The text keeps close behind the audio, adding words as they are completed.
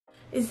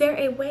is there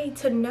a way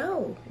to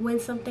know when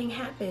something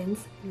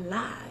happens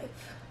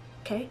live?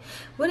 Okay,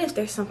 what if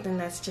there's something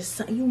that's just,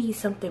 you need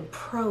something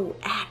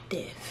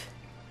proactive?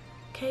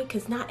 Okay,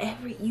 because not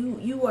every,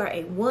 you are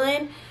a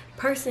one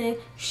person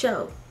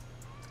show.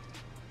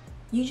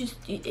 You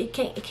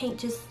can't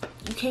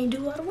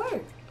do all the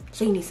work.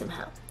 So you need some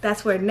help.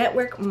 That's where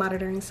network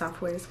monitoring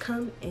softwares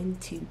come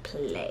into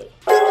play.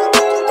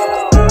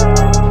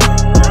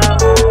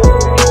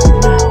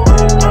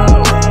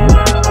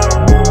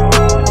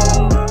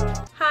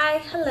 Hi,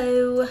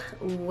 hello,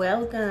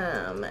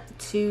 welcome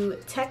to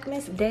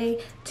Techmas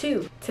Day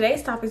 2.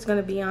 Today's topic is going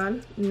to be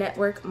on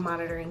network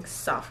monitoring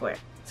software.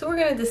 So we're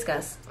going to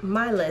discuss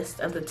my list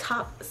of the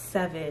top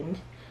 7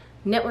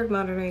 network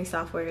monitoring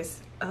softwares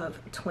of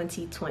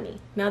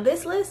 2020. Now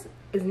this list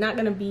is not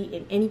going to be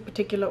in any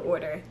particular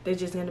order. They're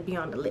just going to be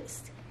on the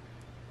list.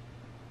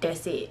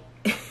 That's it.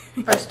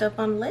 First up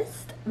on the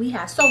list, we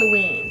have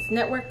SolarWinds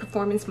Network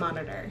Performance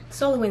Monitor.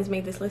 SolarWinds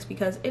made this list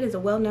because it is a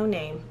well-known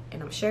name,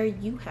 and I'm sure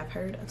you have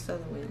heard of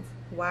SolarWinds.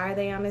 Why are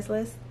they on this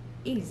list?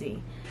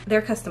 Easy.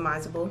 They're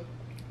customizable.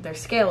 They're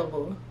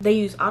scalable. They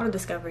use auto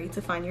discovery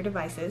to find your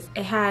devices.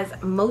 It has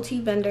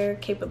multi-vendor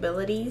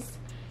capabilities,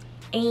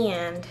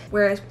 and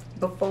whereas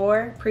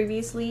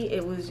previously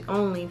it was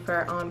only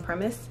for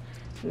on-premise,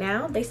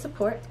 now they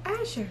support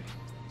Azure.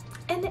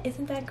 And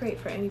isn't that great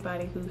for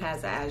anybody who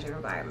has an Azure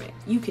environment?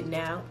 You can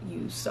now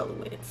use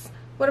SolarWinds.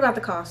 What about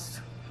the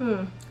cost?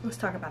 Let's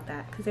talk about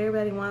that, because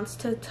everybody wants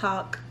to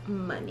talk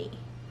money,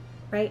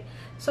 right?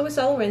 So with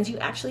SolarWinds, you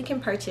actually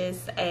can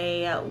purchase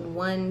a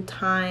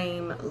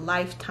one-time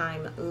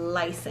lifetime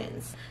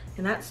license,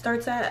 and that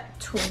starts at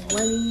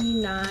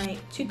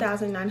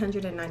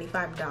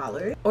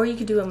 $2,995, or you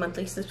could do a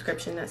monthly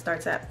subscription that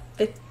starts at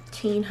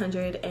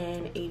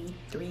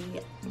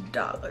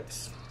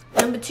 $1,583.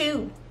 Number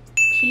 2,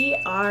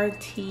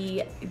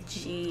 PRTG.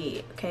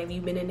 Okay, if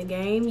you've been in the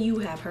game, you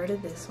have heard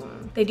of this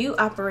one. They do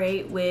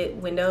operate with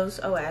Windows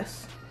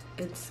OS.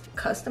 It's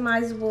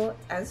customizable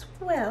as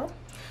well.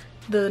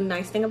 The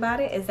nice thing about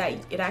it is that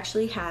it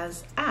actually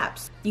has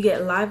apps. You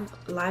get live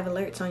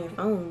alerts on your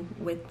phone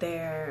with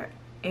their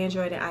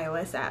Android and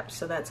iOS apps,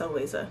 so that's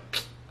always a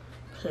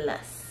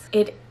plus.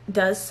 It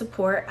does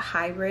support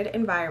hybrid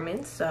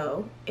environments,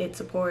 so it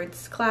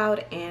supports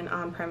cloud and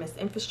on-premise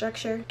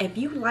infrastructure. If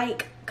you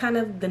like kind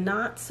of the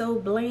not so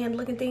bland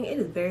looking thing, it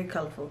is very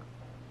colorful.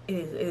 It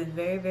is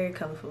very, very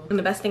colorful. And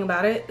the best thing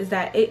about it is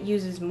that it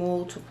uses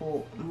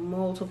multiple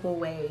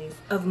ways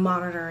of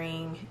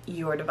monitoring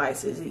your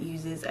devices. It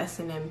uses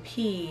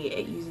SNMP,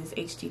 it uses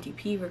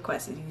HTTP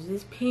requests, it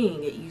uses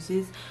ping, it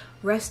uses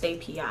REST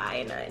API,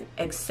 and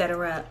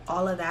etc.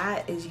 All of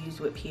that is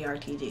used with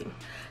PRTG.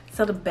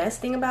 So the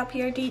best thing about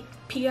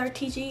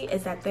PRTG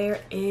is that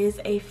there is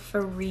a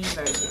free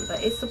version,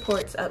 but it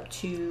supports up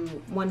to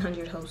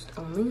 100 hosts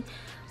only.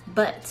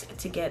 But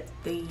to get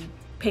the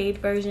paid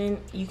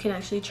version, you can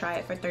actually try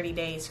it for 30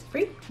 days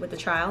free with the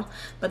trial,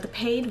 but the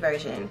paid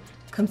version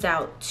comes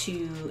out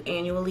to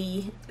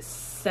annually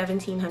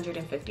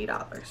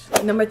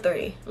 $1,750. Number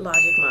 3,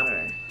 Logic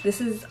Monitor. This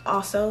is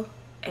also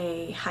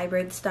a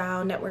hybrid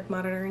style network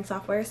monitoring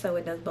software, so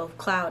it does both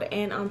cloud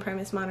and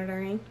on-premise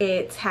monitoring.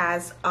 It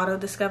has auto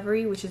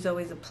discovery, which is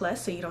always a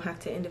plus, so you don't have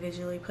to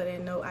individually put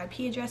in no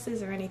IP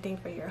addresses or anything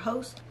for your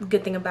host. The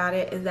good thing about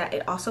it is that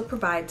it also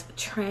provides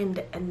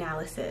trend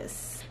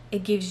analysis.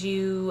 It gives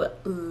you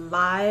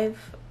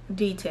live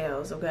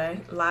details, okay?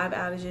 Live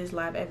outages,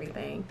 live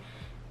everything.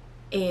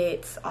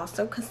 It's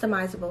also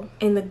customizable,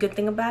 and the good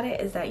thing about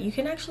it is that you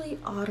can actually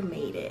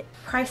automate it.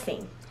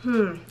 Pricing,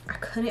 I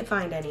couldn't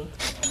find any,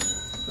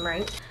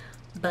 right?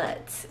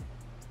 But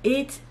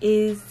it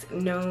is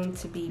known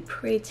to be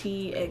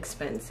pretty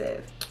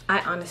expensive.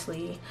 I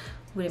honestly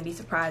wouldn't be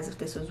surprised if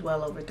this was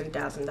well over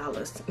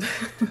 $3,000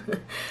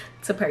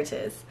 to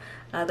purchase.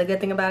 The good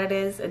thing about it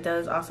is it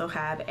does also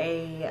have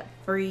a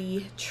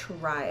free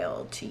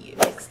trial to use.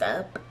 Next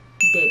up,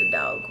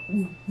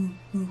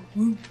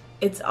 Datadog.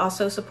 It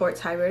also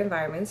supports hybrid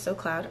environments, so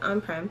cloud,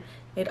 on-prem.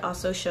 It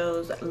also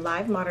shows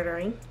live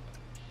monitoring.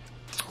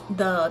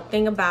 The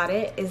thing about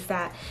it is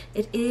that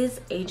it is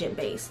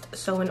agent-based,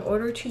 so in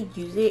order to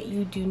use it,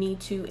 you do need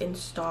to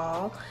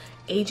install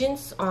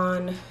agents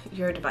on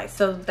your device.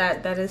 So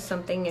that is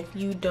something, if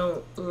you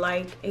don't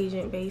like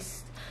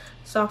agent-based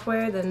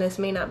software, then this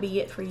may not be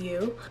it for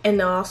you.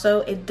 And also,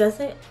 it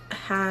doesn't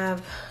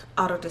have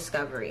auto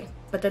discovery,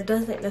 but that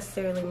doesn't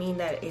necessarily mean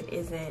that it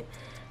isn't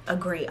a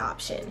great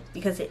option,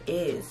 because it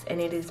is, and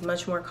it is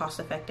much more cost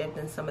effective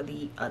than some of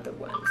the other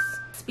ones.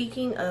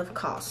 Speaking of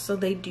cost, so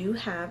they do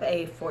have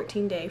a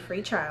 14-day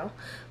free trial,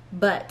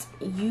 but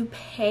you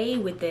pay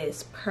with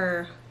this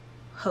per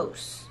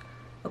host,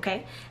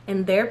 okay?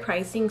 And their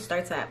pricing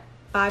starts at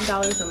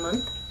 $5 a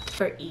month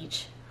for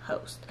each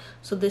host.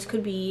 So this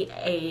could be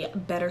a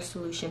better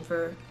solution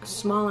for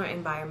smaller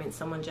environments,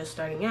 someone just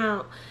starting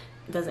out,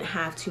 doesn't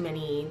have too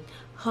many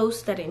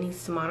hosts that it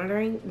needs to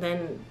monitoring.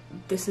 Then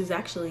this is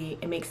actually,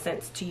 it makes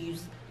sense to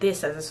use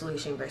this as a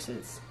solution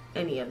versus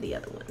any of the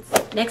other ones.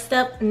 Next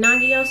up,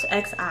 Nagios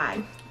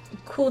XI.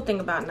 cool thing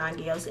about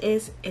Nagios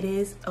is it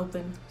is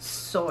open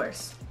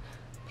source.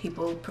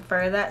 People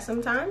prefer that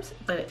sometimes,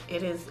 but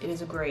it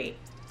is a great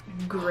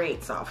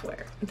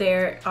software.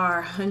 There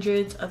are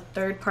hundreds of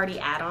third-party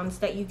add-ons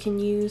that you can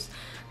use.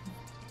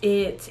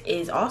 It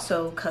is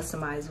also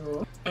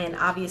customizable, and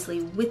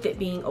obviously with it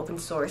being open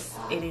source,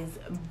 it is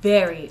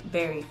very,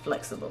 very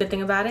flexible. The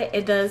thing about it,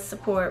 it does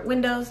support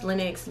Windows,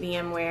 Linux,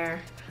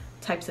 VMware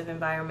types of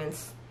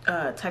environments,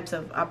 types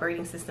of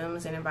operating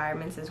systems and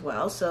environments as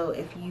well. So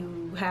if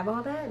you have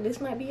all that,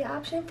 this might be an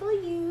option for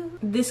you.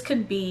 This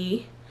could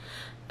be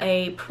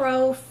a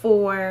pro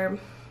for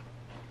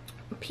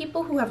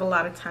people who have a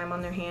lot of time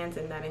on their hands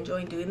and that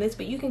enjoy doing this,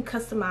 but you can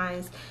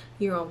customize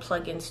your own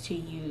plugins to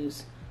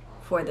use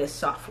for this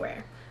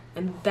software,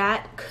 and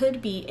that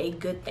could be a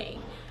good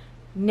thing.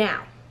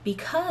 Now,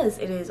 because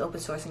it is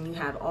open source and you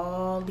have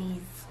all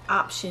these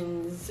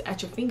options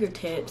at your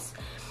fingertips,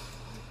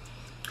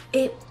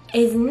 it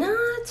is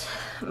not,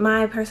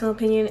 my personal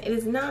opinion, it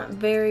is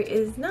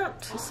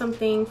not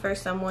something for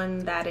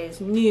someone that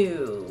is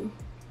new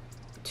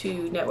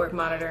to network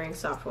monitoring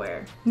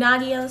software.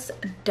 Nagios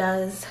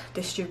does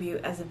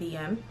distribute as a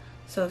VM,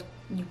 so if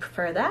you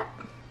prefer that,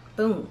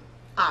 boom,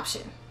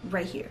 option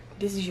right here.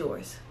 This is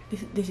yours.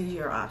 This is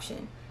your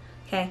option.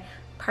 Okay,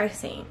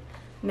 pricing.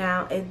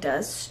 Now it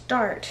does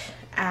start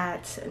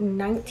at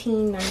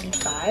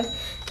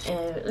 $19.95,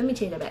 and let me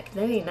take that back.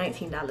 That ain't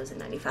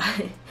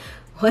 $19.95.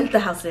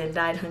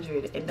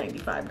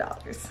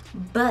 $1,995.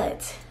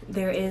 But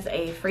there is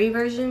a free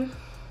version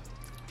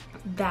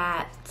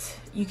that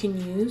you can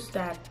use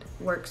that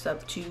works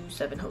up to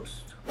 7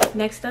 hosts.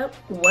 Next up,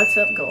 What's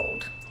Up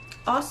Gold.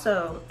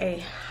 Also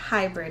a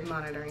hybrid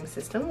monitoring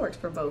system, works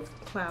for both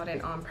cloud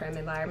and on-prem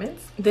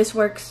environments. This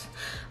works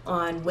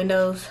on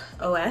Windows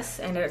OS,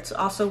 and it's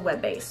also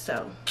web-based,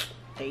 so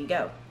there you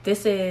go.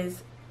 This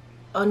is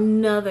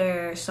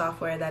another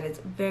software that is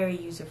very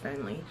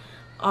user-friendly,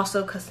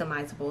 also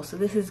customizable. So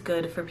this is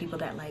good for people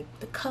that like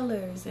the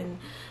colors and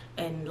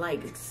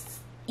like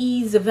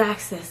ease of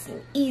access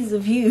and ease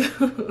of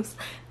use.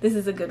 This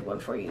is a good one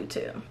for you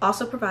too.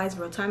 Also provides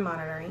real-time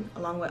monitoring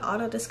along with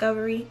auto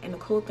discovery, and the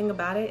cool thing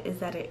about it is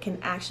that it can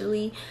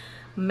actually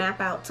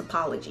map out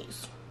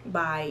topologies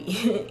by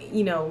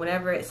you know,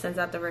 whenever it sends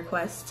out the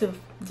request to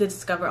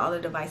discover all the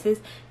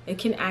devices, it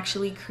can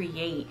actually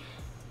create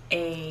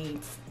a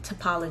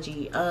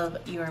topology of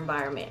your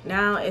environment.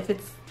 Now if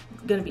it's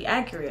gonna be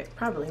accurate,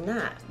 probably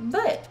not,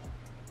 but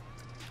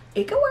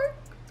it could work.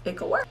 It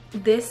could work.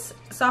 This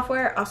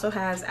software also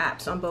has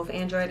apps on both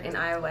Android and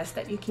iOS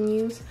that you can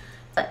use,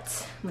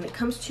 but when it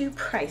comes to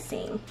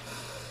pricing,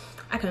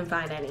 I couldn't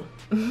find any.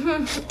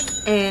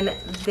 And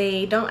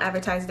they don't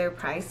advertise their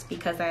price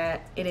because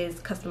it is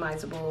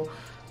customizable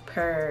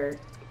per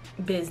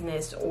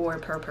business or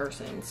per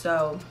person,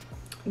 so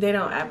they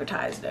don't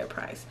advertise their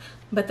price.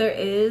 But there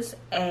is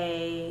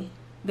a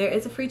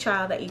free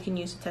trial that you can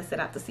use to test it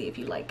out to see if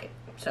you like it.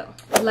 So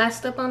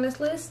last up on this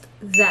list,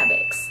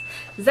 Zabbix.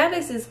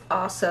 Zabbix is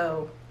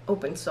also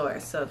open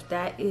source, so if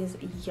that is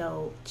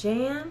your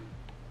jam,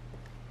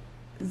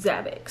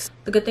 Zabbix.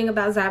 The good thing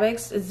about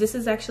Zabbix is this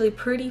is actually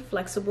pretty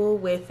flexible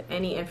with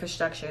any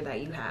infrastructure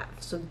that you have,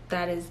 so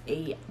that is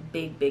a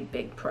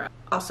big pro.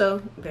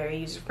 Also very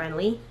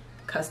user-friendly,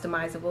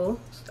 customizable.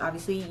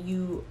 Obviously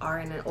you are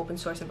in an open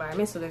source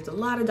environment, so there's a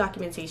lot of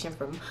documentation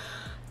from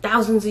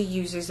thousands of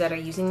users that are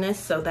using this,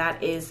 so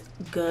that is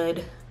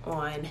good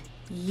on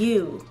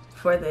you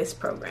for this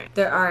program.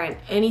 There aren't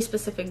any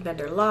specific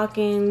vendor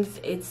lock-ins.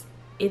 It's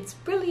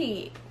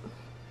really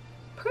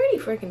pretty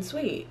freaking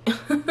sweet.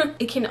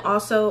 It can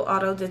also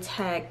auto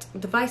detect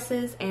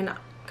devices and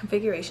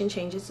configuration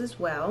changes as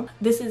well.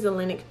 This is a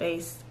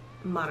Linux-based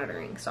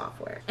monitoring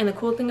software, and the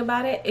cool thing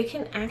about it, it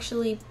can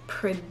actually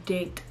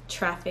predict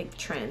traffic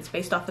trends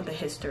based off of the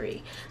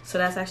history, so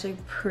that's actually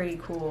pretty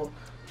cool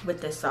with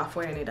this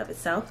software in and of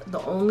itself. The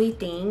only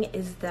thing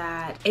is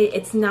that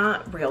it's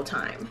not real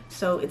time,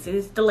 so it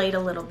is delayed a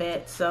little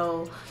bit,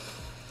 so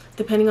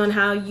depending on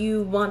how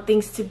you want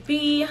things to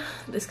be,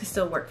 this could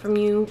still work from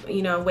you.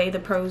 You know, weigh the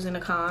pros and the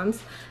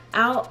cons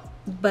out,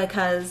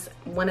 because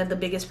one of the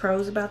biggest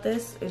pros about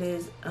this, it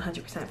is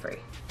 100% free.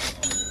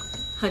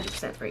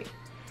 100% free.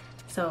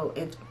 So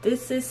if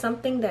this is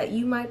something that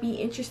you might be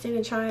interested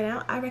in trying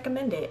out, I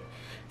recommend it.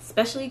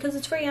 Especially because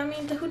it's free. I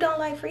mean, who don't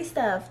like free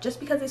stuff? Just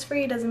because it's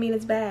free doesn't mean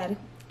it's bad.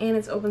 And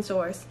it's open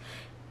source.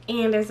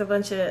 And there's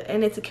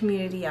and it's a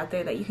community out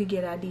there that you could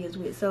get ideas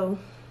with. So,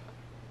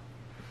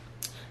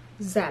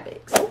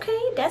 Zabbix.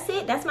 Okay, that's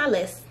it. That's my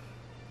list.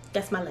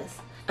 That's my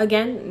list.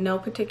 Again, no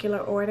particular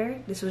order.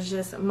 This was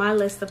just my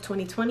list of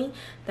 2020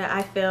 that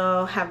I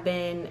feel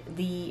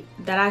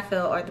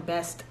are the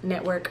best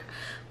network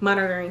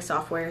monitoring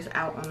softwares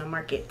out on the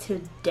market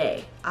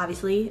today.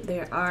 Obviously,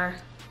 there are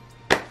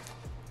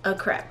a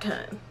crap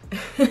ton.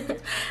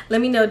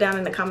 Let me know down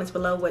in the comments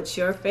below what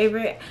your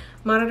favorite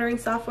monitoring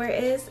software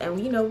is, and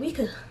you know, we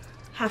could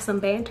have some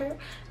banter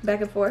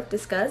back and forth,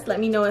 discuss. Let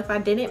me know if I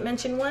didn't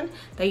mention one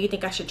that you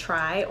think I should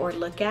try or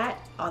look at,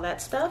 all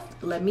that stuff.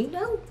 Let me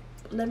know.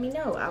 Let me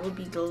know. I would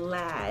be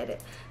glad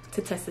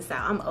to test this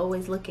out. I'm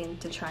always looking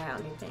to try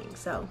out new things,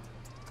 so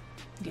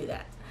do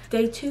that.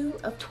 Day 2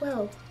 of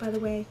 12, by the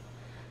way.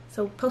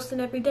 So posting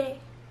every day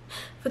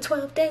for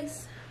 12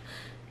 days.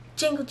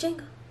 Jingle,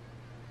 jingle.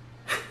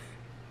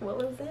 What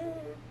was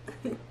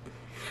that?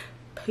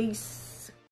 Peace.